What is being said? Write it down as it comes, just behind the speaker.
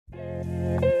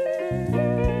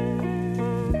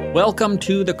Welcome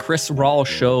to the Chris Rawl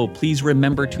Show. Please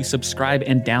remember to subscribe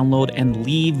and download and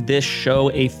leave this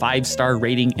show a 5-star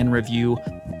rating and review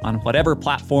on whatever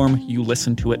platform you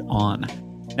listen to it on.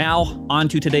 Now, on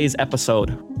to today's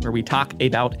episode, where we talk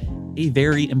about a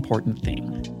very important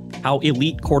thing: how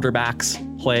elite quarterbacks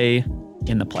play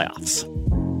in the playoffs.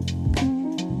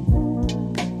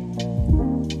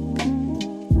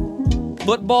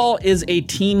 Football is a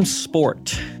team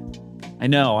sport. I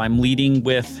know, I'm leading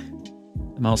with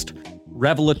the most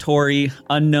revelatory,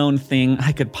 unknown thing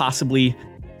I could possibly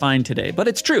find today. But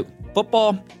it's true.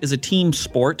 Football is a team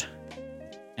sport.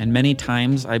 And many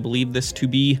times I believe this to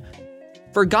be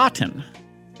forgotten.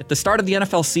 At the start of the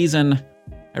NFL season,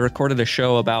 I recorded a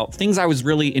show about things I was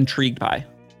really intrigued by,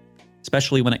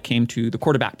 especially when it came to the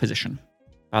quarterback position,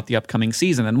 about the upcoming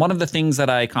season. And one of the things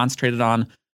that I concentrated on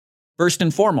first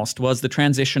and foremost was the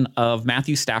transition of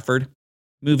Matthew Stafford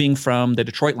moving from the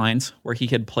Detroit Lions, where he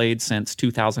had played since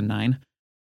 2009,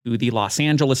 to the Los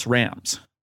Angeles Rams.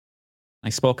 I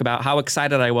spoke about how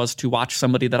excited I was to watch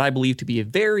somebody that I believe to be a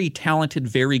very talented,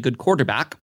 very good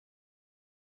quarterback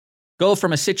go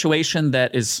from a situation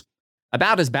that is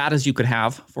about as bad as you could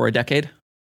have for a decade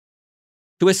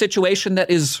to a situation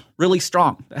that is really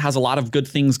strong, that has a lot of good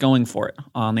things going for it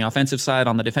on the offensive side,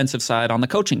 on the defensive side, on the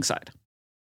coaching side.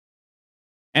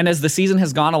 And as the season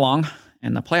has gone along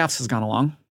and the playoffs has gone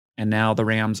along, and now the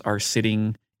Rams are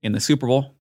sitting in the Super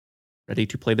Bowl, ready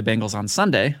to play the Bengals on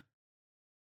Sunday,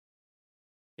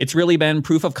 it's really been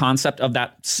proof of concept of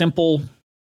that simple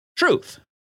truth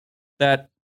that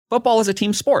football is a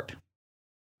team sport.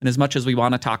 And as much as we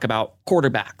want to talk about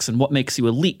quarterbacks and what makes you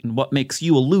elite and what makes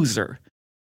you a loser,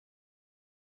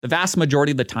 the vast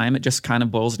majority of the time, it just kind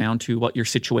of boils down to what your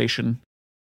situation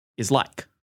is like.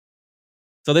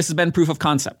 So this has been proof of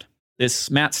concept.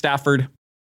 This Matt Stafford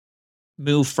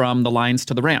move from the Lions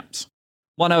to the Rams.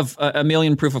 One of a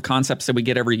million proof of concepts that we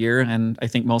get every year, and I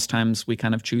think most times we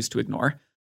kind of choose to ignore.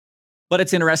 But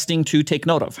it's interesting to take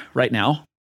note of right now.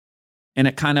 And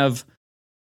it kind of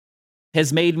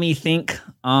has made me think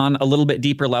on a little bit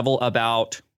deeper level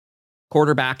about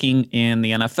quarterbacking in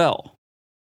the NFL.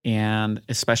 And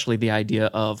especially the idea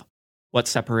of what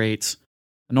separates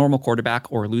a normal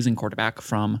quarterback or a losing quarterback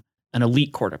from an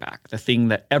elite quarterback, the thing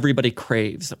that everybody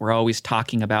craves, that we're always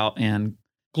talking about and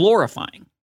glorifying.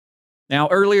 Now,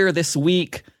 earlier this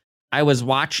week, I was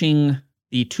watching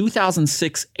the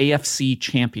 2006 AFC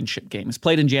Championship game. It was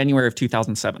played in January of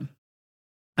 2007.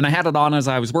 And I had it on as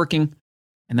I was working,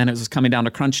 and then it was coming down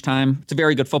to crunch time. It's a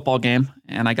very good football game,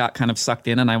 and I got kind of sucked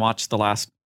in, and I watched the last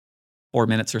 4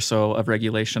 minutes or so of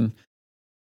regulation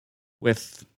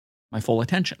with my full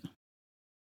attention.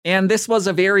 And this was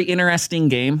a very interesting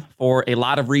game for a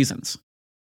lot of reasons.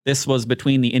 This was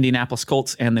between the Indianapolis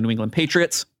Colts and the New England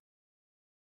Patriots.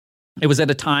 It was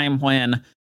at a time when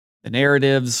the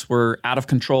narratives were out of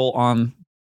control on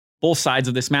both sides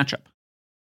of this matchup.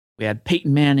 We had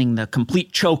Peyton Manning, the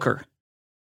complete choker,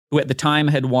 who at the time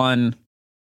had won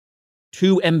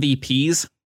 2 MVPs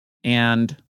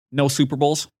and no Super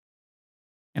Bowls.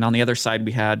 And on the other side,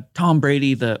 we had Tom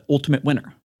Brady, the ultimate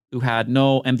winner, who had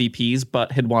no MVPs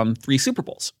but had won 3 Super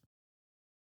Bowls.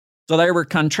 So there were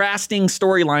contrasting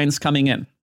storylines coming in.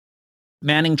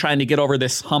 Manning trying to get over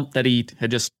this hump that he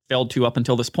had just failed to up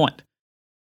until this point.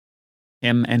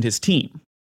 Him and his team,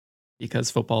 because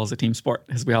football is a team sport,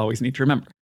 as we always need to remember.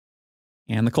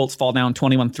 And the Colts fall down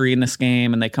 21-3 in this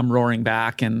game, and they come roaring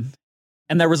back. And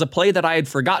there was a play that I had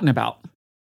forgotten about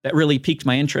that really piqued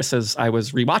my interest as I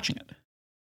was rewatching it.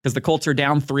 Because the Colts are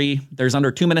down 3, there's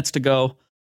under 2 minutes to go,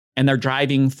 and they're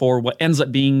driving for what ends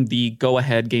up being the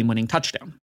go-ahead game-winning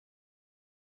touchdown.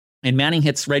 And Manning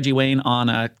hits Reggie Wayne on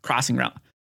a crossing route.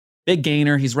 Big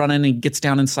gainer, he's running, he gets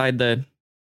down inside the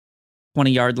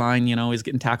 20-yard line, he's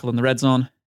getting tackled in the red zone.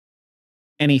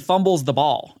 And he fumbles the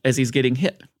ball as he's getting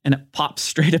hit, and it pops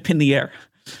straight up in the air,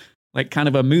 like kind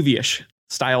of a movie-ish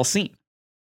style scene.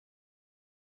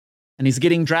 And he's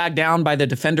getting dragged down by the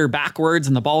defender backwards,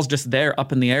 and the ball's just there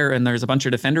up in the air, and there's a bunch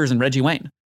of defenders and Reggie Wayne.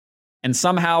 And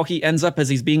somehow he ends up, as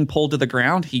he's being pulled to the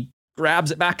ground, he grabs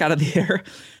it back out of the air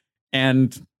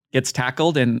and gets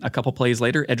tackled. And a couple plays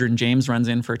later, Edgerrin James runs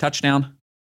in for a touchdown.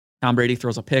 Tom Brady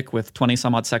throws a pick with 20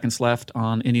 some odd seconds left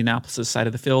on Indianapolis' side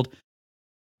of the field,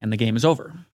 and the game is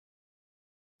over.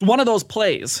 One of those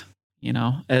plays,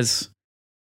 as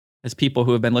people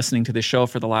who have been listening to this show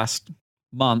for the last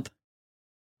month,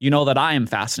 that I am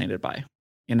fascinated by,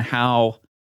 in how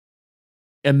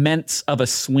immense of a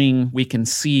swing we can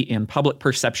see in public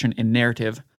perception and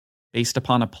narrative based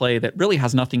upon a play that really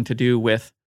has nothing to do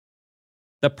with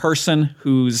the person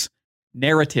whose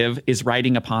narrative is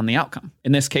riding upon the outcome.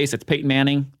 In this case, it's Peyton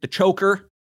Manning, the choker,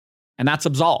 And that's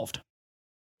absolved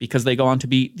because they go on to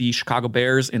beat the Chicago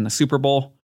Bears in the Super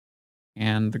Bowl.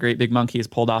 And the great big monkey is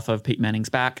pulled off of Peyton Manning's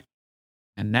back.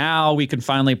 And now we can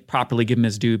finally properly give him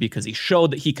his due because he showed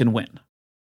that he can win.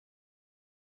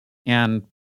 And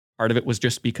part of it was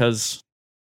just because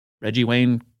Reggie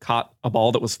Wayne caught a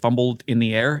ball that was fumbled in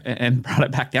the air and brought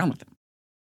it back down with him.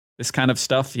 This kind of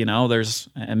stuff, there's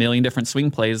a million different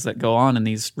swing plays that go on in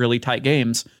these really tight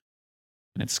games.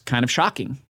 And it's kind of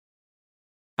shocking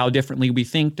how differently we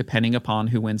think depending upon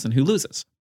who wins and who loses.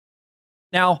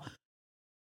 Now,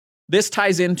 this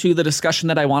ties into the discussion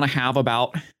that I want to have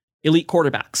about elite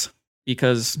quarterbacks,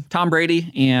 because Tom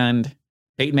Brady and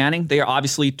Peyton Manning, they are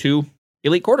obviously two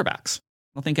elite quarterbacks. I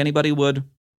don't think anybody would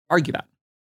argue that.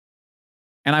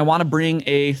 And I want to bring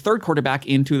a third quarterback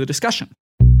into the discussion.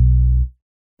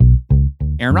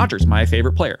 Aaron Rodgers, my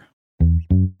favorite player.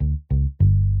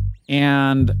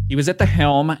 And he was at the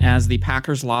helm as the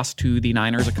Packers lost to the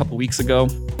Niners a couple weeks ago.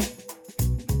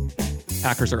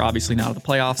 Packers are obviously now out of the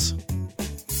playoffs.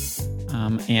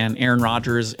 And Aaron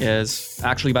Rodgers is,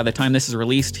 actually by the time this is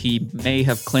released, he may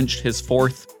have clinched his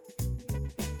 4th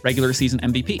regular season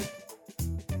MVP,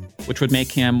 which would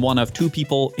make him one of 2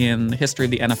 people in the history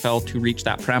of the NFL to reach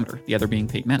that parameter, the other being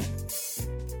Peyton Manning,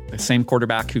 the same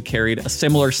quarterback who carried a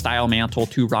similar style mantle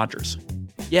to Rodgers.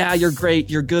 Yeah, you're great,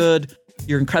 you're good,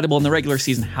 you're incredible in the regular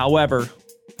season. However,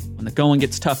 when the going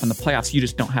gets tough in the playoffs, you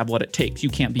just don't have what it takes. You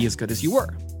can't be as good as you were.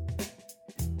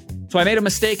 So I made a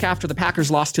mistake after the Packers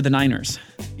lost to the Niners.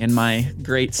 In my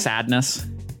great sadness,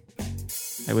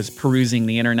 I was perusing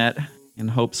the internet in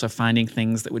hopes of finding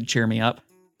things that would cheer me up.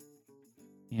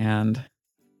 And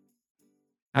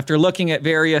after looking at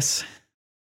various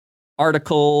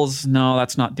articles, no,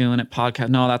 that's not doing it, podcast,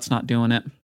 no, that's not doing it,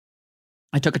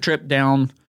 I took a trip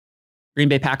down Green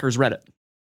Bay Packers Reddit.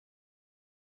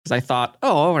 Because I thought,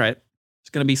 oh, all right, there's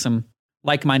going to be some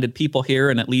like-minded people here,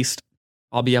 and at least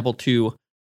I'll be able to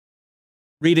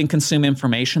read and consume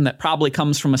information that probably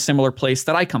comes from a similar place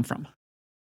that I come from,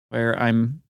 where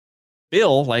I'm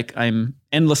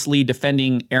endlessly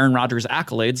defending Aaron Rodgers'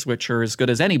 accolades, which are as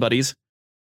good as anybody's,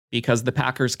 because the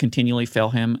Packers continually fail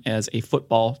him as a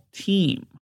football team.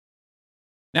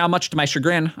 Now, much to my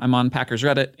chagrin, I'm on Packers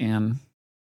Reddit, and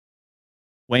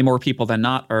way more people than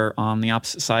not are on the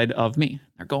opposite side of me.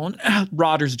 They're going,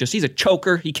 Rodgers he's a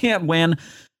choker, he can't win.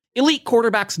 Elite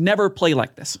quarterbacks never play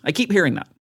like this. I keep hearing that.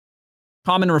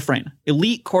 Common refrain.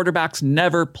 Elite quarterbacks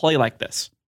never play like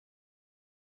this.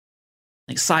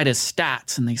 They cite his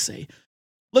stats and they say,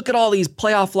 look at all these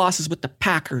playoff losses with the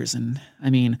Packers. And I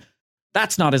mean,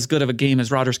 that's not as good of a game as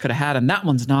Rodgers could have had. And that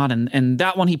one's not. And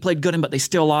that one he played good in, but they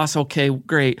still lost. Okay,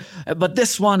 great. But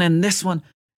this one and this one.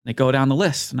 They go down the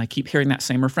list. And I keep hearing that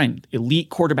same refrain.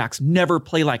 Elite quarterbacks never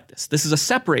play like this. This is a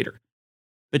separator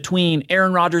between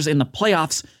Aaron Rodgers in the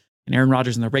playoffs and Aaron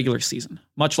Rodgers in the regular season.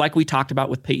 Much like we talked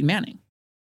about with Peyton Manning.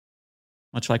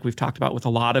 Much like we've talked about with a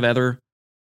lot of other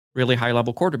really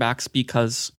high-level quarterbacks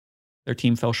because their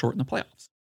team fell short in the playoffs.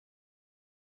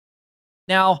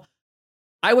 Now,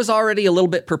 I was already a little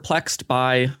bit perplexed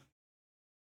by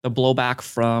the blowback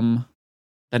from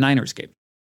the Niners game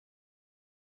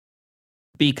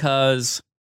because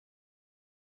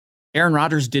Aaron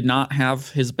Rodgers did not have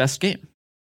his best game,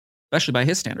 especially by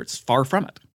his standards, far from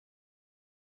it.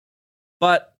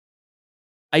 But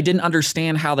I didn't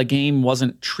understand how the game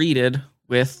wasn't treated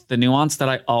with the nuance that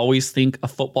I always think a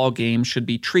football game should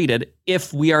be treated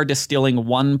if we are distilling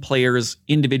one player's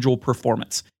individual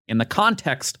performance in the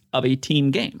context of a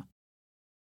team game.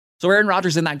 So Aaron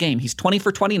Rodgers in that game, he's 20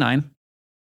 for 29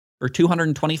 for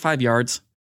 225 yards.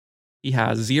 He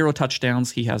has 0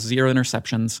 touchdowns. He has 0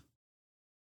 interceptions.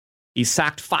 He's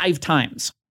sacked 5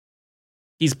 times.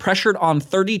 He's pressured on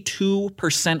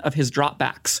 32% of his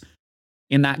dropbacks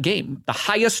in that game, the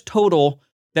highest total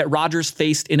that Rodgers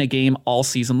faced in a game all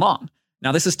season long.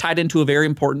 Now, this is tied into a very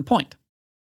important point.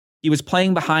 He was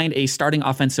playing behind a starting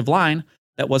offensive line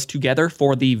that was together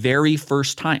for the very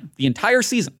first time, the entire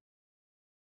season.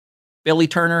 Billy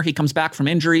Turner, he comes back from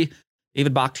injury.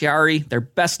 David Bakhtiari, their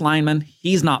best lineman,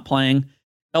 he's not playing.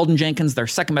 Eldon Jenkins, their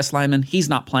second best lineman, he's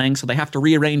not playing, so they have to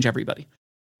rearrange everybody.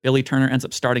 Billy Turner ends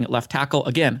up starting at left tackle.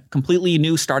 Again, completely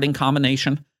new starting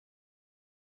combination.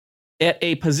 At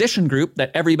a position group that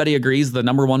everybody agrees the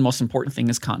number one most important thing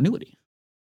is continuity.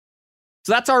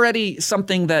 So that's already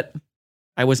something that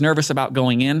I was nervous about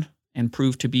going in and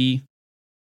proved to be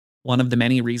one of the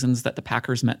many reasons that the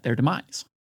Packers met their demise.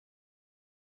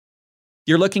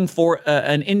 You're looking for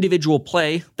an individual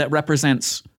play that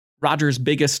represents Rodgers'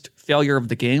 biggest failure of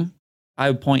the game. I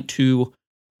would point to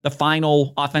the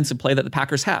final offensive play that the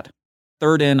Packers had.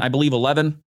 3rd and, I believe,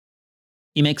 11.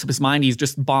 He makes up his mind. He's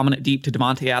just bombing it deep to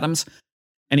Davante Adams,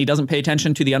 and he doesn't pay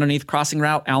attention to the underneath crossing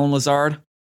route. Allen Lazard,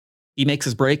 he makes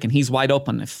his break, and he's wide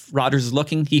open. If Rodgers is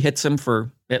looking, he hits him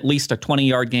for at least a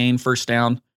 20-yard gain, first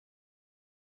down.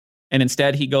 And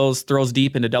instead, he goes, throws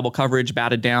deep into double coverage,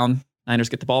 batted down. Niners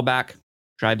get the ball back,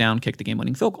 drive down, kick the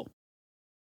game-winning field goal.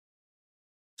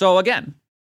 So again,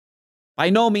 by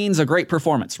no means a great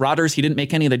performance. Rodgers, he didn't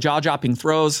make any of the jaw-dropping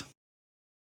throws.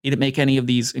 He didn't make any of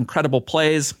these incredible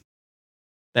plays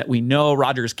that we know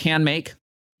Rodgers can make.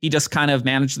 He just kind of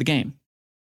managed the game.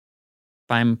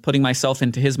 If I'm putting myself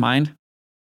into his mind,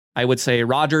 I would say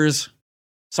Rodgers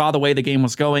saw the way the game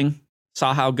was going,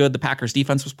 saw how good the Packers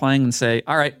defense was playing, and say,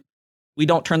 all right, we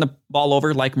don't turn the ball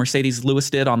over like Mercedes Lewis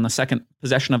did on the second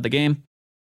possession of the game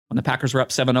when the Packers were up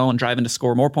 7-0 and driving to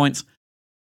score more points.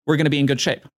 We're going to be in good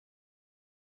shape.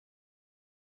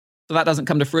 So that doesn't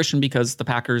come to fruition because the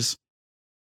Packers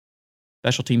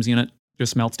special teams unit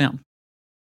just melts down.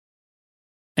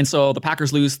 And so the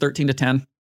Packers lose 13-10.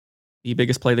 The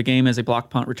biggest play of the game is a block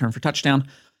punt return for touchdown.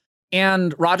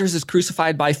 And Rodgers is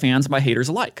crucified by fans and by haters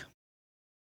alike.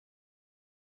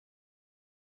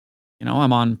 You know,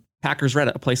 I'm on Packers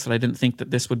Reddit, a place that I didn't think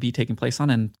that this would be taking place on,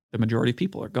 and the majority of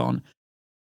people are going,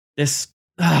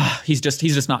 he's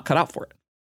just not cut out for it.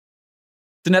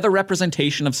 It's another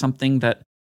representation of something that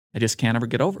I just can't ever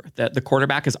get over, that the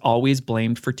quarterback is always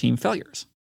blamed for team failures,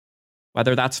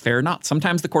 whether that's fair or not.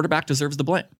 Sometimes the quarterback deserves the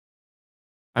blame.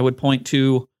 I would point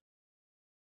to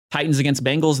Titans against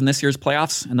Bengals in this year's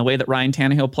playoffs and the way that Ryan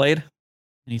Tannehill played.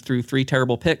 And he threw 3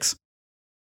 terrible picks,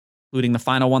 including the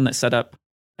final one that set up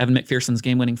Evan McPherson's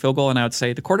game-winning field goal. And I would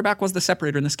say the quarterback was the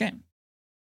separator in this game.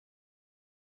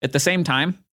 At the same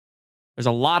time, there's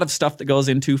a lot of stuff that goes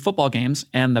into football games,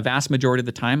 and the vast majority of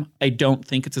the time, I don't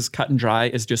think it's as cut and dry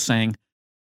as just saying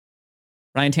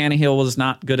Ryan Tannehill was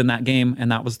not good in that game,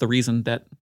 and that was the reason that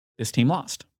this team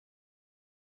lost.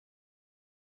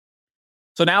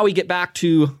 So now we get back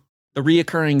to the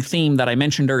reoccurring theme that I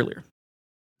mentioned earlier.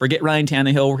 Forget Ryan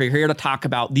Tannehill. We're here to talk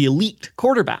about the elite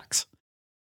quarterbacks.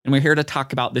 And we're here to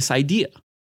talk about this idea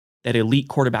that elite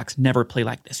quarterbacks never play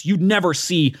like this. You'd never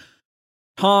see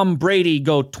Tom Brady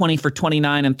go 20 for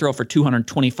 29 and throw for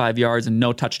 225 yards and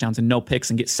no touchdowns and no picks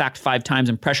and get sacked 5 times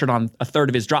and pressured on a third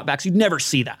of his dropbacks. You'd never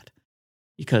see that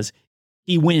because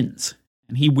he wins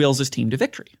and he wills his team to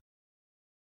victory.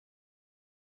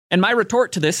 And my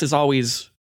retort to this is always,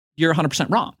 you're 100%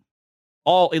 wrong.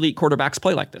 All elite quarterbacks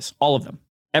play like this. All of them.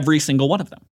 Every single one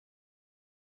of them.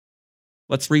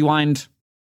 Let's rewind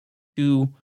to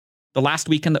the last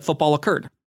weekend that football occurred.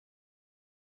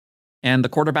 And the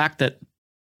quarterback that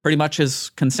pretty much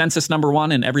is consensus number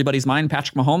one in everybody's mind,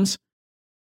 Patrick Mahomes,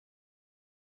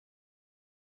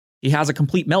 he has a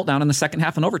complete meltdown in the second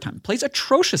half and overtime. Plays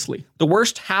atrociously. The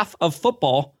worst half of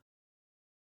football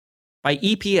by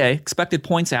EPA, expected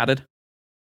points added,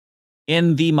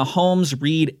 in the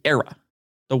Mahomes-Reed era.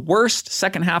 The worst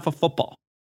second half of football.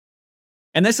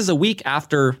 And this is a week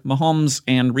after Mahomes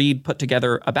and Reed put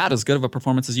together about as good of a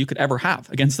performance as you could ever have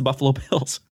against the Buffalo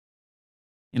Bills.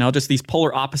 You know, just these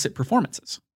polar opposite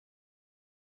performances.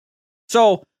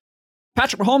 So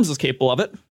Patrick Mahomes is capable of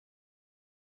it.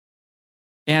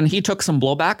 And he took some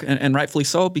blowback, and rightfully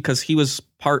so, because he was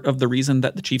part of the reason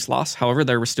that the Chiefs lost. However,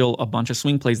 there were still a bunch of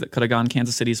swing plays that could have gone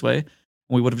Kansas City's way, and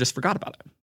we would have just forgot about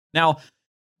it. Now,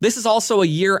 this is also a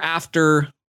year after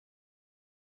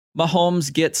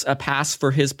Mahomes gets a pass for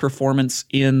his performance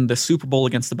in the Super Bowl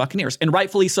against the Buccaneers, and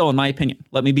rightfully so, in my opinion.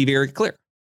 Let me be very clear.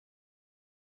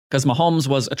 Because Mahomes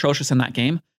was atrocious in that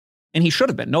game, and he should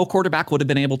have been. No quarterback would have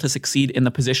been able to succeed in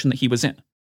the position that he was in,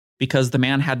 because the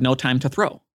man had no time to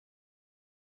throw.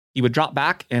 He would drop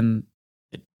back, and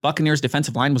the Buccaneers'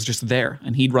 defensive line was just there,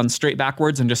 and he'd run straight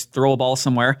backwards and just throw a ball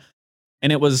somewhere.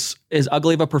 And it was as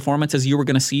ugly of a performance as you were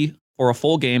going to see for a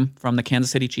full game from the Kansas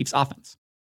City Chiefs offense.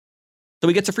 So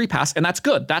he gets a free pass, and that's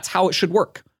good. That's how it should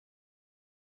work.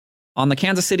 On the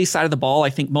Kansas City side of the ball, I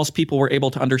think most people were able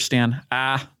to understand,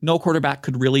 no quarterback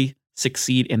could really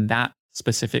succeed in that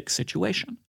specific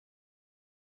situation.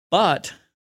 But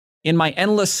in my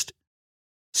endless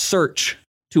search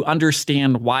to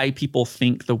understand why people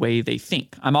think the way they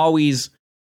think, I'm always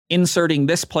inserting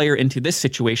this player into this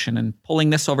situation and pulling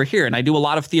this over here. And I do a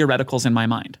lot of theoreticals in my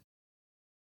mind.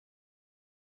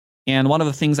 And one of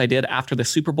the things I did after the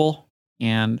Super Bowl,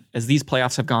 and as these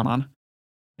playoffs have gone on,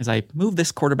 is I move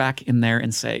this quarterback in there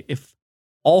and say, if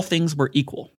all things were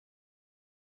equal,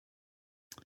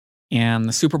 and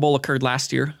the Super Bowl occurred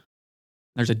last year,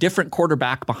 there's a different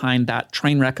quarterback behind that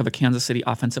train wreck of a Kansas City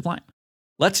offensive line.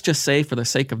 Let's just say, for the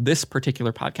sake of this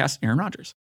particular podcast, Aaron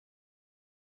Rodgers.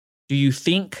 Do you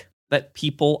think that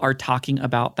people are talking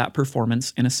about that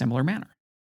performance in a similar manner?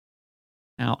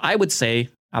 Now, I would say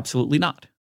absolutely not.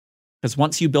 Because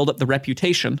once you build up the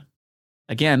reputation,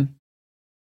 again,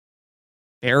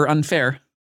 fair or unfair,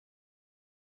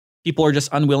 people are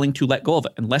just unwilling to let go of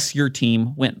it unless your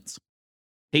team wins.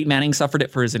 Peyton Manning suffered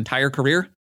it for his entire career,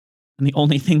 and the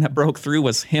only thing that broke through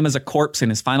was him as a corpse in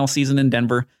his final season in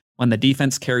Denver when the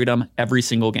defense carried him every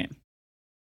single game.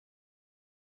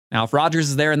 Now, if Rodgers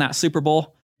is there in that Super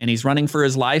Bowl and he's running for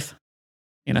his life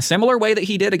in a similar way that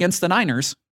he did against the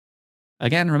Niners,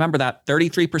 again, remember that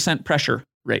 33% pressure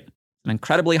rate, an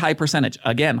incredibly high percentage.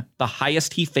 Again, the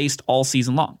highest he faced all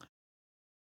season long.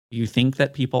 Do you think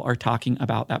that people are talking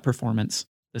about that performance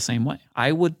the same way?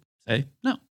 I would say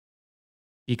no,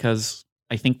 because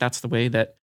I think that's the way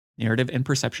that narrative and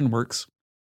perception works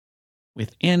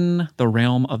within the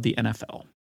realm of the NFL.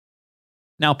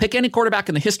 Now, pick any quarterback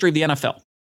in the history of the NFL.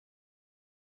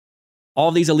 All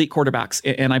of these elite quarterbacks,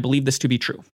 and I believe this to be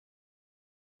true.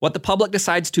 What the public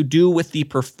decides to do with the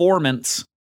performance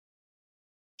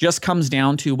just comes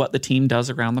down to what the team does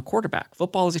around the quarterback.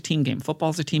 Football is a team game. Football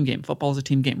is a team game. Football is a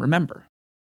team game. Remember.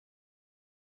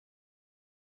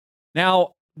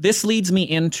 Now, this leads me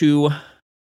into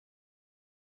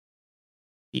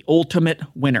the ultimate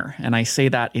winner, and I say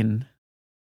that in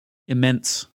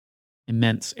immense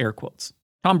air quotes.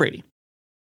 Tom Brady.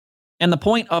 And the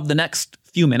point of the next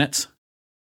few minutes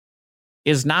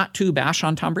is not to bash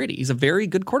on Tom Brady. He's a very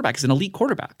good quarterback. He's an elite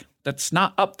quarterback. That's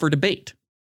not up for debate.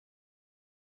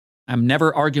 I'm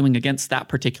never arguing against that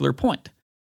particular point.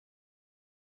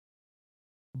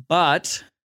 But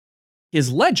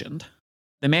his legend,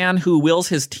 the man who wills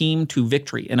his team to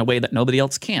victory in a way that nobody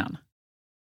else can,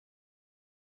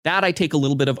 that I take a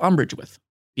little bit of umbrage with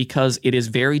because it is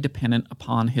very dependent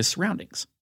upon his surroundings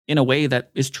in a way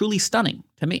that is truly stunning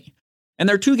to me. And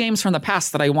there are two games from the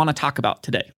past that I want to talk about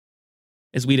today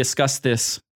as we discuss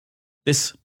this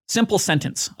simple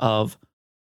sentence of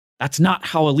that's not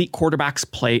how elite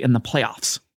quarterbacks play in the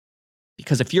playoffs.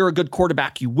 Because if you're a good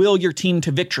quarterback, you will your team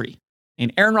to victory.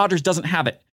 And Aaron Rodgers doesn't have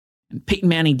it. And Peyton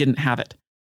Manning didn't have it.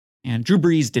 And Drew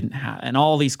Brees didn't have it. And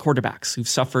all these quarterbacks who've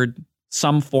suffered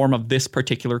some form of this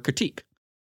particular critique.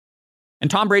 And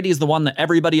Tom Brady is the one that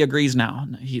everybody agrees now.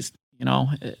 He's,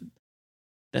 the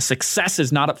success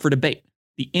is not up for debate.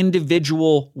 The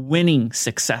individual winning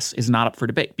success is not up for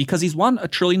debate because he's won 1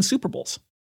 trillion Super Bowls.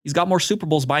 He's got more Super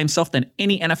Bowls by himself than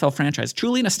any NFL franchise.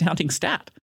 Truly an astounding stat.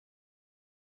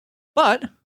 But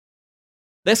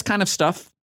this kind of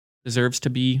stuff deserves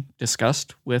to be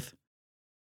discussed with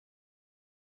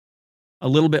a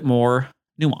little bit more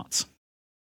nuance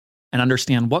and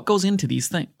understand what goes into these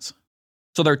things.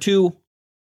 So there are two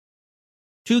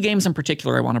games in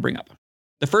particular I want to bring up.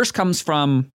 The first comes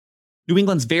from New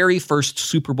England's very first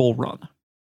Super Bowl run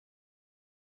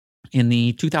in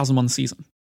the 2001 season.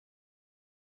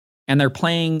 And they're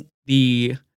playing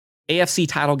the AFC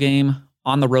title game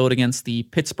on the road against the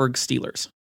Pittsburgh Steelers.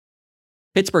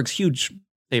 Pittsburgh's huge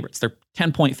favorites. They're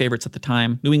 10-point favorites at the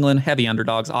time. New England, heavy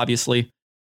underdogs, obviously.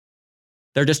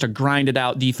 They're just a grinded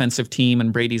out defensive team,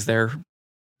 and Brady's there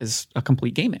as a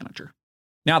complete game manager.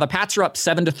 Now, the Pats are up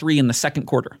 7-3 in the second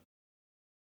quarter.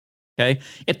 Okay?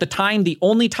 At the time, the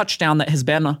only touchdown that has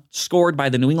been scored by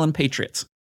the New England Patriots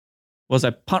was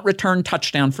a punt return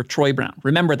touchdown for Troy Brown.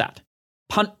 Remember that.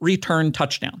 Punt return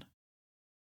touchdown.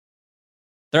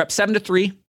 They're up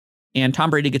 7-3, and Tom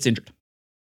Brady gets injured.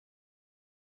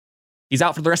 He's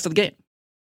out for the rest of the game.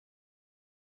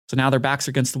 So now their backs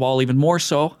are against the wall even more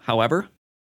so. However,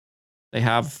 they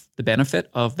have the benefit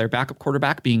of their backup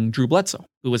quarterback being Drew Bledsoe,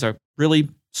 who was a really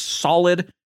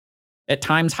solid, at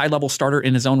times high-level starter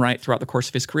in his own right throughout the course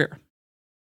of his career.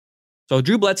 So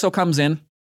Drew Bledsoe comes in,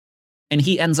 and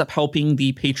he ends up helping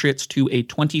the Patriots to a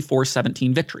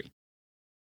 24-17 victory.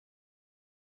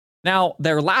 Now,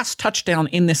 their last touchdown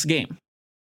in this game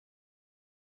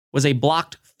was a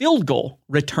blocked field goal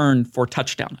return for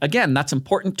touchdown. Again, that's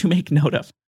important to make note of.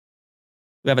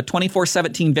 We have a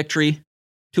 24-17 victory,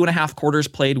 2.5 quarters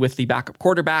played with the backup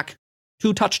quarterback,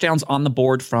 2 touchdowns on the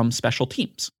board from special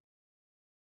teams.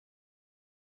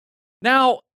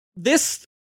 Now, this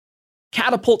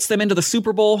catapults them into the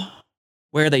Super Bowl,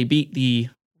 where they beat the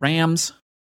Rams.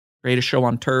 Greatest show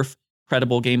on turf.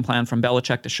 Credible game plan from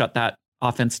Belichick to shut that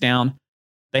offense down.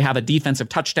 They have a defensive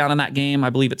touchdown in that game.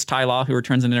 I believe it's Ty Law who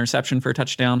returns an interception for a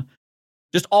touchdown.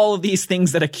 Just all of these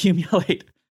things that accumulate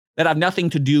that have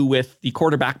nothing to do with the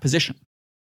quarterback position.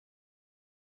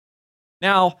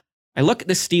 Now, I look at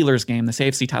this Steelers game, this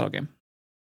AFC title game,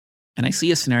 and I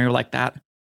see a scenario like that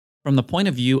from the point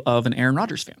of view of an Aaron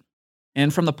Rodgers fan,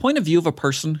 and from the point of view of a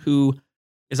person who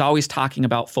is always talking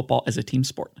about football as a team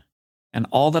sport. And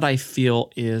all that I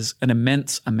feel is an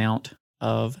immense amount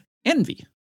of envy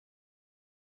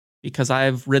because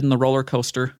I've ridden the roller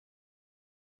coaster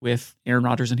with Aaron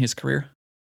Rodgers in his career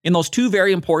in those two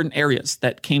very important areas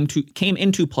that came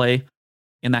into play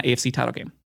in that AFC title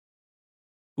game.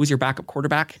 Who's your backup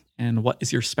quarterback and what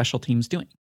is your special teams doing?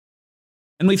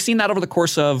 And we've seen that over the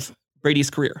course of Brady's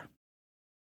career,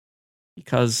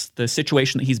 because the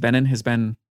situation that he's been in has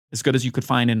been as good as you could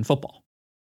find in football.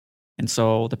 And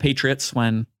so the Patriots,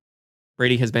 when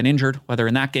Brady has been injured, whether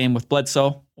in that game with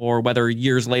Bledsoe or whether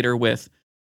years later with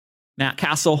Matt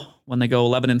Castle, when they go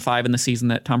 11-5 in the season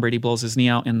that Tom Brady blows his knee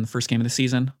out in the first game of the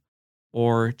season,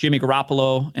 or Jimmy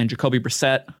Garoppolo and Jacoby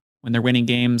Brissett when they're winning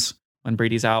games when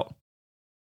Brady's out.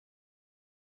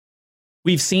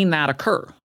 We've seen that occur.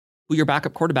 Who your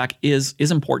backup quarterback is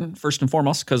important, first and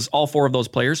foremost, because all four of those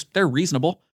players, they're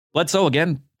reasonable. Bledsoe,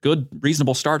 again, good,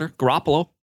 reasonable starter. Garoppolo,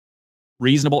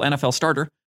 reasonable NFL starter.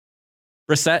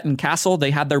 Brissett and Castle,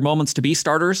 they had their moments to be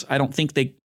starters. I don't think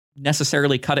they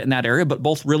necessarily cut it in that area, but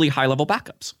both really high-level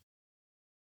backups.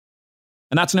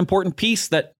 And that's an important piece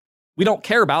that we don't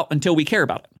care about until we care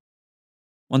about it.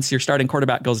 Once your starting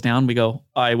quarterback goes down, we go,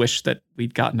 I wish that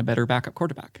we'd gotten a better backup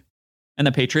quarterback. And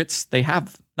the Patriots, they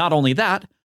have not only that,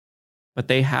 but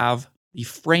they have the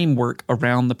framework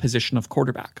around the position of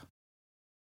quarterback,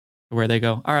 where they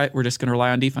go, all right, we're just going to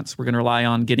rely on defense. We're going to rely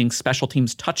on getting special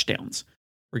teams touchdowns.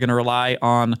 We're going to rely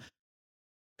on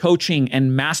coaching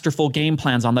and masterful game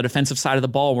plans on the defensive side of the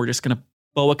ball. We're just going to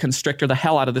boa constrictor the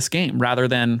hell out of this game rather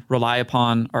than rely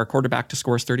upon our quarterback to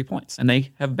score us 30 points. And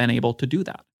they have been able to do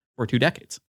that for 2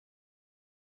 decades.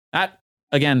 That,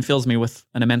 again, fills me with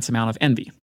an immense amount of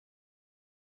envy,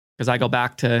 because I go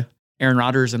back to Aaron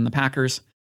Rodgers and the Packers,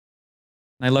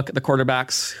 and I look at the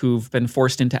quarterbacks who've been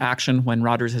forced into action when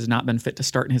Rodgers has not been fit to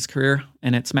start in his career,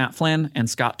 and it's Matt Flynn and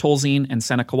Scott Tolzien and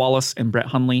Seneca Wallace and Brett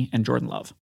Hundley and Jordan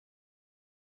Love.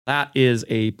 That is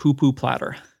a poo-poo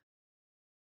platter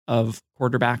of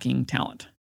quarterbacking talent.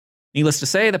 Needless to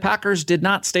say, the Packers did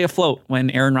not stay afloat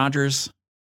when Aaron Rodgers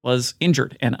was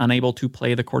injured and unable to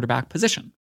play the quarterback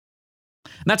position.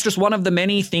 And that's just one of the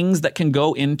many things that can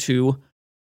go into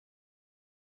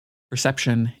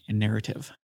perception and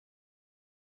narrative.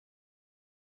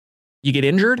 You get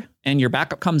injured and your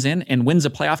backup comes in and wins a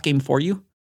playoff game for you,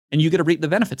 and you get to reap the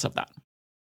benefits of that.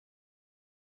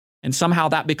 And somehow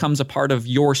that becomes a part of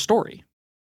your story.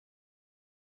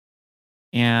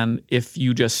 And if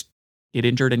you just get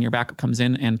injured and your backup comes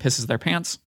in and pisses their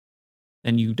pants,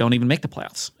 then you don't even make the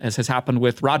playoffs, as has happened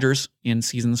with Rodgers in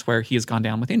seasons where he has gone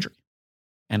down with injury.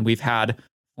 And we've had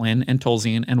Flynn and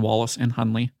Tolzien and Wallace and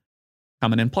Hundley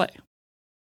coming in play.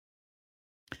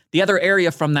 The other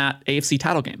area from that AFC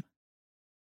title game,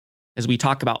 as we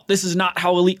talk about, this is not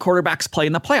how elite quarterbacks play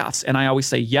in the playoffs. And I always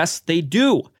say, yes, they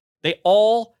do. They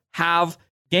all have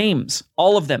games.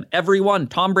 All of them. Everyone.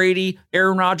 Tom Brady,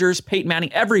 Aaron Rodgers, Peyton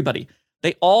Manning, everybody.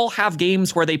 They all have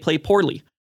games where they play poorly.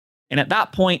 And at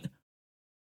that point,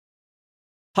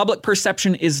 public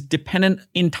perception is dependent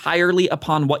entirely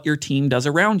upon what your team does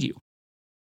around you.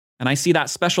 And I see that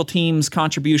special teams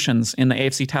contributions in the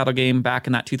AFC title game back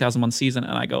in that 2001 season,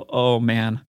 and I go, oh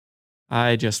man,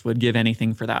 I just would give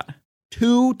anything for that.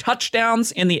 2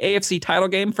 touchdowns in the AFC title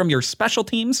game from your special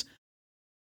teams.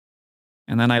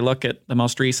 And then I look at the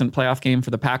most recent playoff game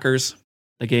for the Packers,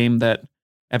 the game that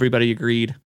everybody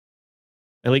agreed,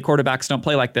 elite quarterbacks don't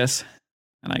play like this.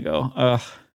 And I go, ugh.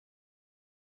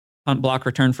 Punt block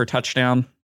return for touchdown.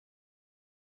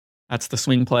 That's the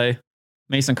swing play.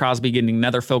 Mason Crosby getting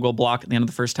another field goal block at the end of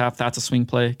the first half. That's a swing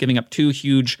play. Giving up 2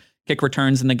 huge kick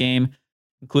returns in the game,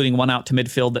 including one out to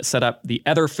midfield that set up the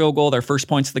other field goal, their first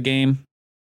points of the game.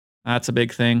 That's a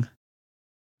big thing.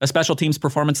 A special teams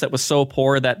performance that was so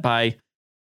poor that by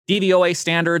DVOA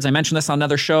standards, I mentioned this on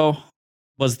another show,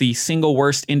 was the single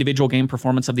worst individual game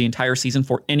performance of the entire season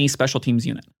for any special teams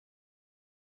unit.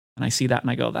 And I see that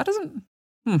and I go, that doesn't,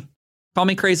 call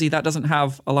me crazy. That doesn't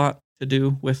have a lot to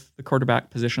do with the quarterback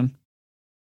position.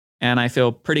 And I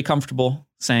feel pretty comfortable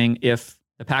saying if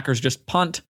the Packers just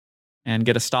punt and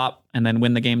get a stop and then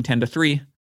win the game 10-3,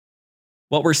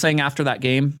 what we're saying after that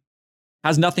game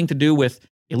has nothing to do with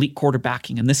elite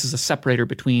quarterbacking. And this is a separator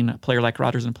between a player like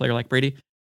Rodgers and a player like Brady.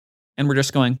 And we're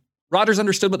just going, Rodgers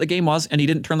understood what the game was and he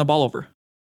didn't turn the ball over.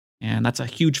 And that's a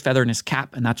huge feather in his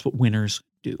cap. And that's what winners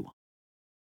do.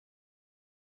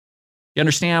 You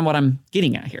understand what I'm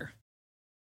getting at here?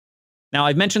 Now,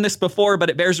 I've mentioned this before, but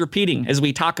it bears repeating as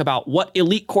we talk about what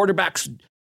elite quarterbacks,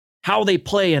 how they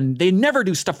play, and they never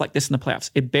do stuff like this in the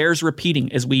playoffs. It bears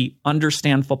repeating as we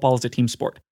understand football as a team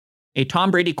sport. A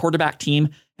Tom Brady quarterback team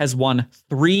has won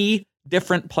 3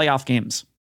 different playoff games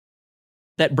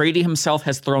that Brady himself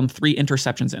has thrown 3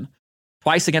 interceptions in.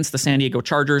 Twice against the San Diego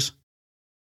Chargers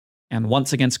and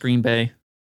once against Green Bay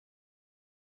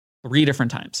 3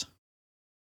 different times.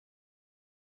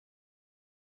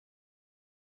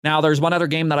 Now, there's one other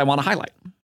game that I want to highlight.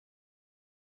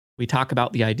 We talk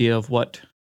about the idea of what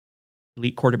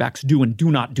elite quarterbacks do and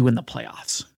do not do in the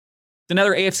playoffs. It's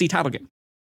another AFC title game.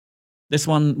 This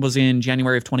one was in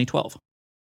January of 2012.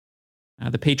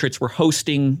 The Patriots were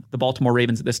hosting the Baltimore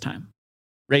Ravens at this time.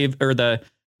 The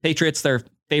Patriots, they're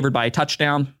favored by a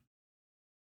touchdown.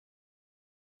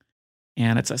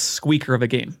 And it's a squeaker of a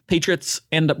game. Patriots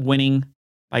end up winning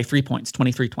by 3 points,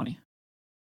 23-20.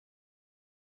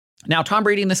 Now, Tom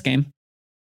Brady in this game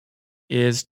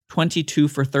is 22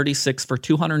 for 36 for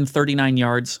 239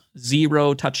 yards,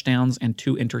 0 touchdowns, and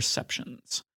 2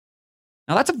 interceptions.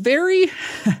 Now, that's a very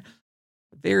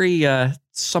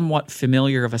somewhat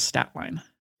familiar of a stat line.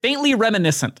 Faintly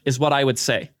reminiscent is what I would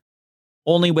say,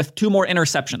 only with 2 more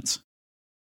interceptions.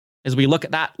 As we look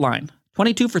at that line,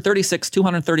 22 for 36,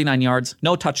 239 yards,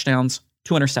 no touchdowns,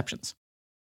 2 interceptions.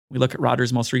 We look at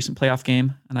Rodgers' most recent playoff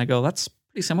game, and I go, that's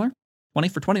pretty similar. 20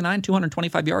 for 29,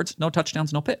 225 yards, no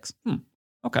touchdowns, no picks.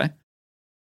 Okay.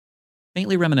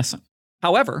 Faintly reminiscent.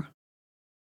 However,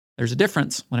 there's a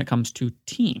difference when it comes to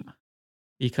team,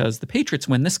 because the Patriots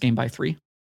win this game by 3,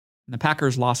 and the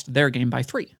Packers lost their game by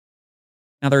 3.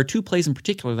 Now, there are 2 plays in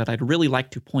particular that I'd really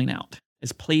like to point out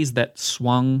as plays that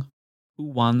swung who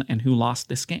won and who lost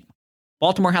this game.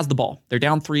 Baltimore has the ball. They're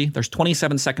down 3. There's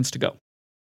 27 seconds to go.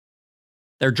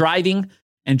 They're driving,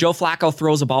 and Joe Flacco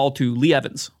throws a ball to Lee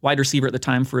Evans, wide receiver at the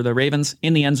time for the Ravens,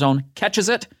 in the end zone, catches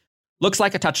it, looks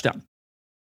like a touchdown.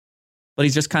 But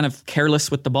he's just kind of careless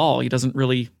with the ball. He doesn't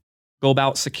really go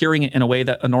about securing it in a way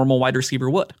that a normal wide receiver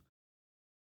would.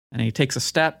 And he takes a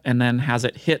step and then has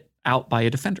it hit out by a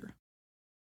defender.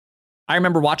 I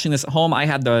remember watching this at home. I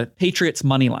had the Patriots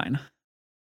money line,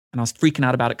 and I was freaking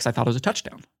out about it because I thought it was a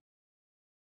touchdown.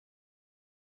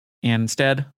 And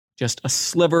instead, just a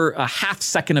sliver, a half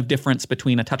second of difference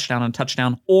between a touchdown and a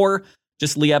touchdown, or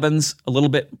just Lee Evans a little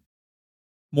bit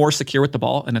more secure with the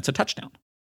ball, and it's a touchdown.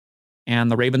 And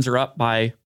the Ravens are up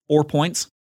by 4 points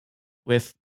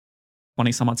with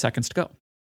 20-some-odd seconds to go.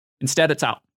 Instead, it's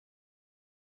out.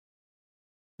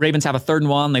 Ravens have a 3rd and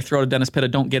 1. They throw to Dennis Pitta,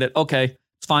 don't get it. Okay,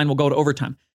 it's fine, we'll go to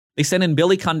overtime. They send in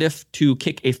Billy Cundiff to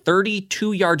kick a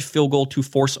 32-yard field goal to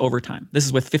force overtime. This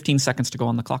is with 15 seconds to go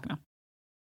on the clock now.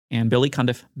 And Billy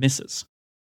Cundiff misses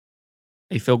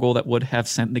a field goal that would have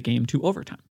sent the game to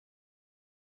overtime,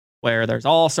 where there's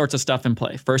all sorts of stuff in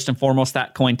play. First and foremost,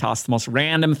 that coin toss, the most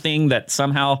random thing that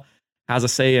somehow has a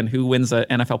say in who wins an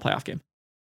NFL playoff game.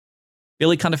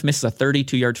 Billy Cundiff misses a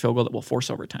 32-yard field goal that will force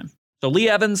overtime. So Lee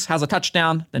Evans has a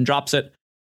touchdown, then drops it.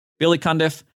 Billy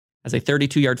Cundiff has a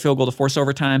 32-yard field goal to force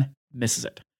overtime, misses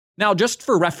it. Now, just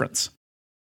for reference,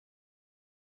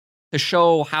 to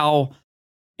show how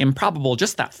improbable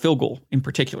just that field goal in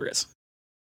particular is,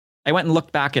 I went and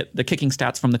looked back at the kicking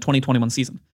stats from the 2021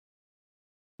 season.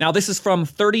 Now, this is from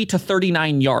 30 to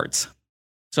 39 yards.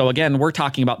 So again, we're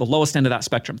talking about the lowest end of that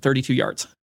spectrum, 32 yards.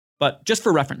 But just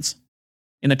for reference,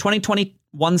 in the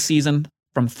 2021 season,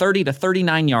 from 30 to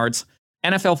 39 yards,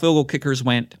 NFL field goal kickers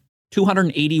went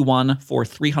 281 for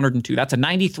 302. That's a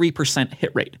 93%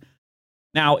 hit rate.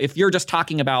 Now, if you're just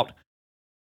talking about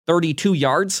 32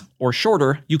 yards or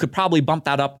shorter, you could probably bump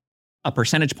that up a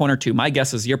percentage point or 2. My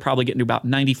guess is you're probably getting to about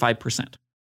 95%.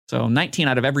 So 19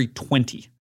 out of every 20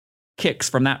 kicks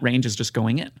from that range is just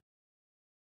going in.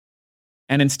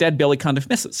 And instead, Billy Cundiff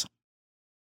misses.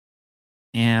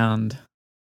 And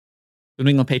the New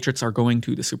England Patriots are going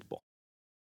to the Super Bowl.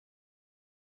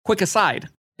 Quick aside,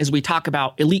 as we talk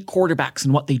about elite quarterbacks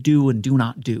and what they do and do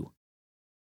not do,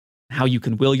 how you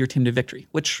can will your team to victory,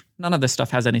 which none of this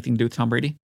stuff has anything to do with Tom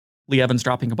Brady. Lee Evans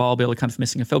dropping a ball, Billy Cundiff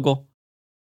missing a field goal.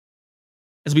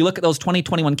 As we look at those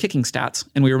 2021 kicking stats,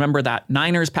 and we remember that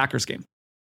Niners-Packers game,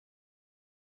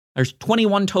 there's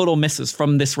 21 total misses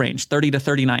from this range, 30 to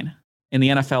 39, in the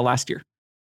NFL last year.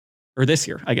 Or this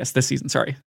year, I guess, this season,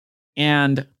 sorry.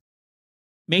 And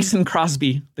Mason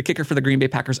Crosby, the kicker for the Green Bay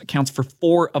Packers, accounts for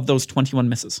 4 of those 21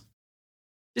 misses.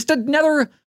 Just another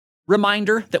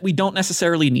reminder that we don't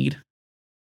necessarily need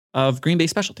of Green Bay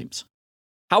special teams.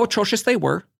 How atrocious they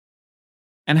were,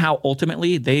 and how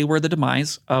ultimately they were the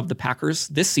demise of the Packers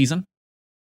this season,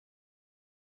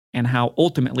 and how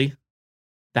ultimately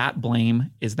that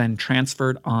blame is then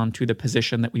transferred onto the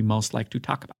position that we most like to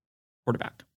talk about,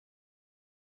 quarterback.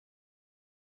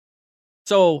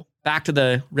 So back to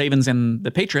the Ravens and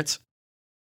the Patriots.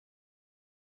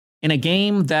 In a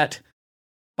game that,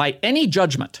 by any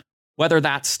judgment, whether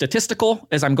that's statistical,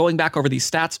 as I'm going back over these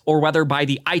stats, or whether by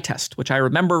the eye test, which I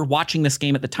remember watching this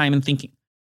game at the time and thinking,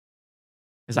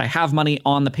 as I have money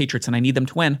on the Patriots and I need them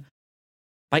to win,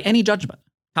 by any judgment,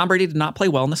 Tom Brady did not play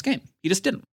well in this game. He just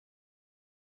didn't.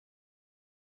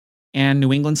 And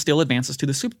New England still advances to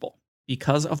the Super Bowl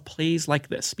because of plays like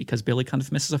this, because Billy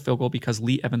Cundiff misses a field goal, because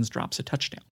Lee Evans drops a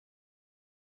touchdown.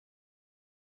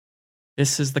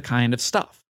 This is the kind of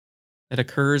stuff that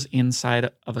occurs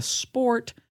inside of a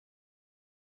sport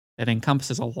that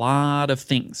encompasses a lot of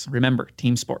things. Remember,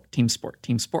 team sport, team sport,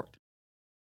 team sport.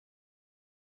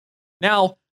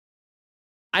 Now,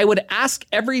 I would ask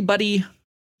everybody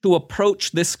to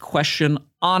approach this question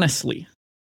honestly.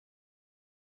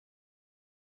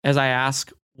 As I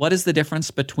ask, what is the difference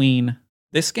between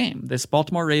this game, this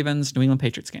Baltimore Ravens, New England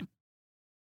Patriots game,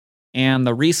 and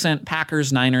the recent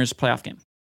Packers-Niners playoff game?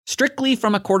 Strictly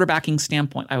from a quarterbacking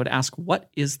standpoint, I would ask, what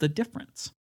is the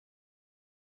difference?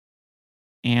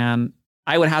 And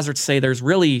I would hazard to say there's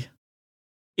really,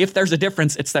 if there's a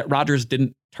difference, it's that Rodgers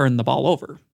didn't turn the ball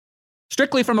over.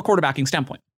 Strictly from a quarterbacking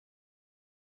standpoint.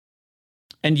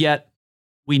 And yet,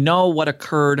 we know what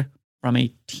occurred from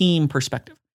a team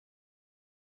perspective.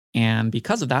 And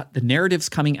because of that, the narratives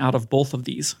coming out of both of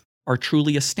these are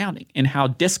truly astounding in how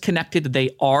disconnected they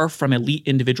are from elite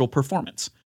individual performance.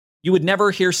 You would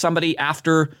never hear somebody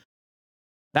after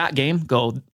that game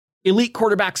go, elite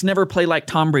quarterbacks never play like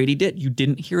Tom Brady did. You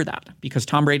didn't hear that because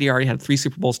Tom Brady already had 3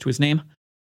 Super Bowls to his name.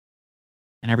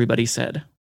 And everybody said,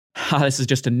 this is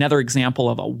just another example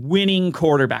of a winning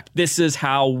quarterback. This is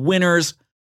how winners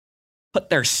put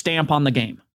their stamp on the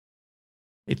game.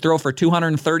 They throw for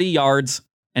 230 yards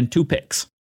and 2 picks.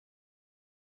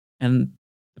 And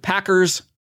the Packers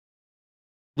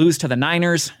lose to the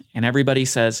Niners, and everybody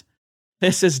says,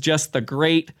 this is just the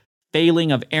great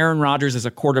failing of Aaron Rodgers as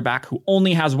a quarterback who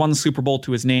only has 1 Super Bowl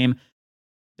to his name,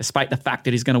 despite the fact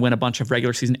that he's going to win a bunch of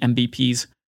regular season MVPs,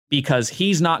 because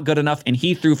he's not good enough, and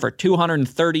he threw for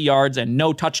 230 yards and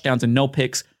no touchdowns and no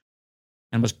picks,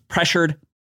 and was pressured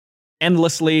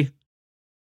endlessly.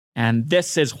 And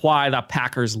this is why the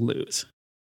Packers lose.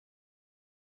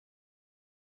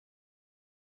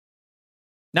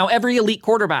 Now, every elite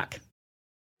quarterback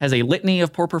has a litany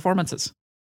of poor performances,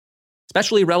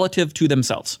 especially relative to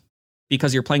themselves,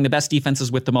 because you're playing the best defenses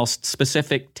with the most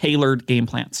specific, tailored game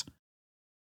plans.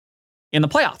 In the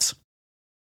playoffs,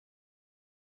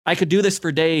 I could do this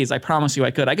for days. I promise you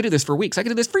I could. I could do this for weeks. I could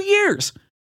do this for years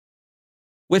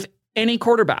with any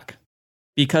quarterback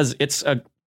because it's a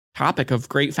topic of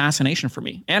great fascination for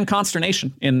me and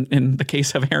consternation in the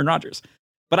case of Aaron Rodgers.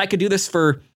 But I could do this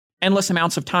for endless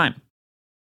amounts of time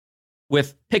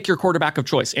with pick your quarterback of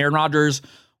choice, Aaron Rodgers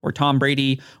or Tom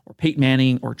Brady or Peyton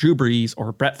Manning or Drew Brees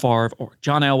or Brett Favre or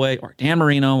John Elway or Dan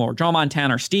Marino or Joe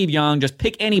Montana or Steve Young. Just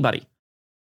pick anybody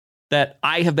that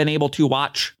I have been able to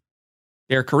watch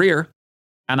their career,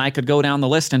 and I could go down the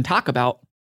list and talk about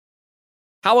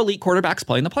how elite quarterbacks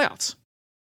play in the playoffs.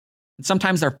 And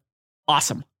sometimes they're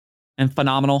awesome and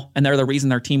phenomenal, and they're the reason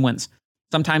their team wins.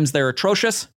 Sometimes they're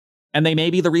atrocious, and they may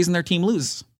be the reason their team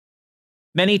loses.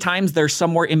 Many times they're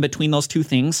somewhere in between those two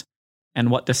things,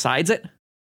 and what decides it?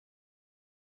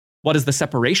 What is the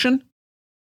separation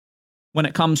when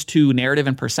it comes to narrative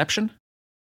and perception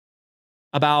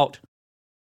about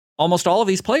almost all of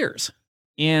these players?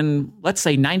 In, let's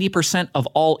say, 90% of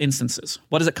all instances,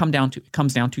 what does it come down to? It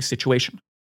comes down to situation.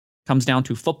 It comes down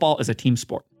to football as a team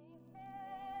sport.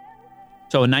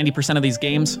 So in 90% of these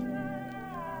games,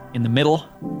 in the middle,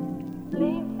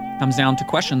 comes down to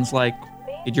questions like,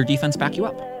 did your defense back you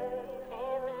up?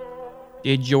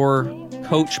 Did your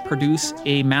coach produce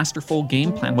a masterful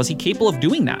game plan? Was he capable of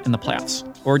doing that in the playoffs?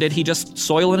 Or did he just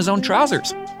soil in his own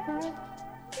trousers?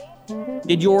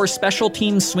 Did your special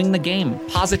teams swing the game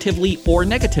positively or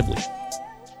negatively?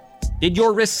 Did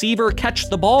your receiver catch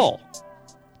the ball?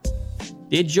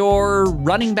 Did your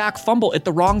running back fumble at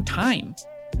the wrong time?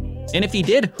 And if he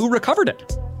did, who recovered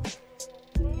it?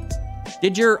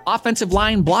 Did your offensive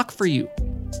line block for you?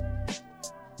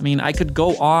 I mean, I could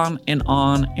go on and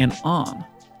on and on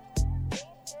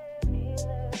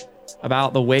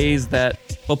about the ways that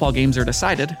football games are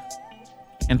decided.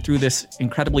 And through this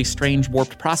incredibly strange,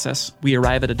 warped process, we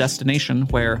arrive at a destination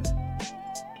where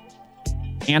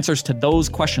answers to those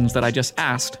questions that I just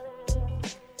asked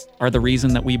are the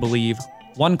reason that we believe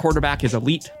one quarterback is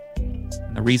elite,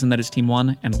 and the reason that his team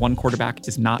won, and one quarterback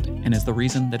is not, and is the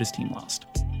reason that his team lost.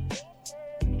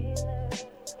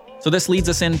 So this leads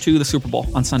us into the Super Bowl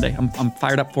on Sunday. I'm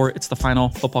fired up for it. It's the final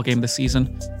football game this season.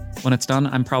 When it's done,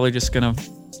 I'm probably just going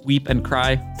to weep and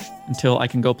cry until I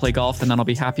can go play golf, and then I'll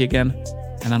be happy again.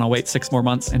 And then I'll wait 6 more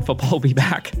months and football will be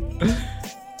back.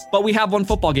 But we have one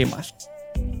football game left.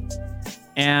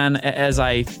 And as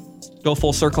I go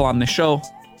full circle on this show,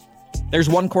 there's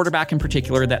one quarterback in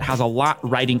particular that has a lot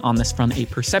riding on this from a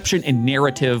perception and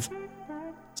narrative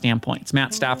standpoint. It's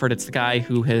Matt Stafford. It's the guy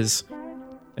who has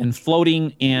been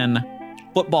floating in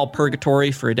football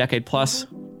purgatory for a decade plus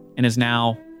and is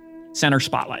now center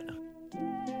spotlight.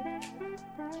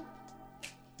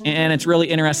 And it's really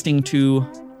interesting to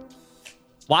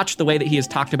watch the way that he is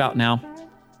talked about now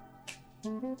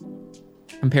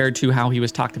compared to how he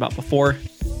was talked about before,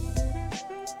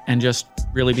 and just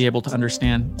really be able to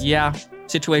understand, yeah,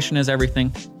 situation is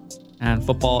everything, and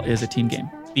football is a team game.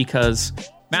 Because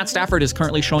Matt Stafford is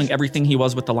currently showing everything he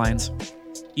was with the Lions.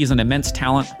 He's an immense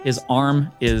talent. His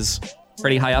arm is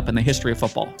pretty high up in the history of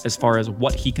football as far as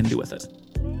what he can do with it.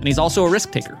 And he's also a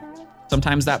risk taker.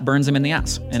 Sometimes that burns him in the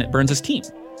ass, and it burns his team.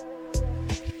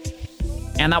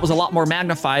 And that was a lot more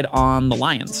magnified on the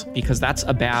Lions because that's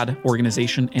a bad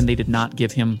organization and they did not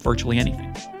give him virtually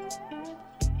anything.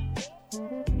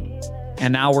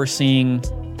 And now we're seeing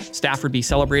Stafford be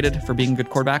celebrated for being a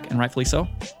good quarterback, and rightfully so,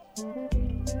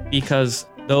 because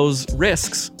those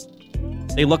risks,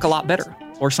 they look a lot better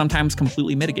or sometimes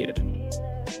completely mitigated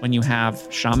when you have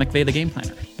Sean McVay, the game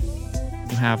planner.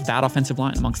 You have that offensive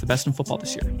line amongst the best in football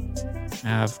this year. You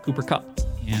have Cooper Kupp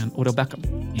and Odell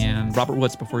Beckham and Robert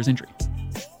Woods before his injury.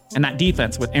 And that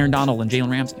defense with Aaron Donald and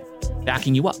Jalen Ramsey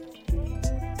backing you up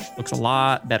looks a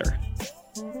lot better.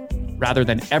 Rather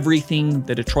than everything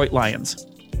the Detroit Lions,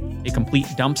 a complete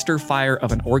dumpster fire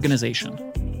of an organization,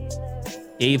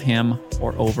 gave him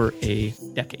for over a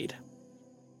decade.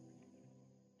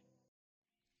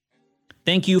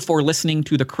 Thank you for listening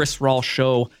to The Chris Rawl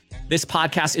Show. This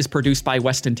podcast is produced by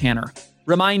Weston Tanner.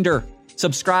 Reminder,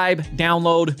 subscribe,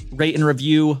 download, rate, and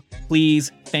review.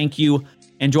 Please, thank you.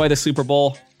 Enjoy the Super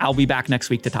Bowl. I'll be back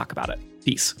next week to talk about it.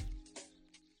 Peace.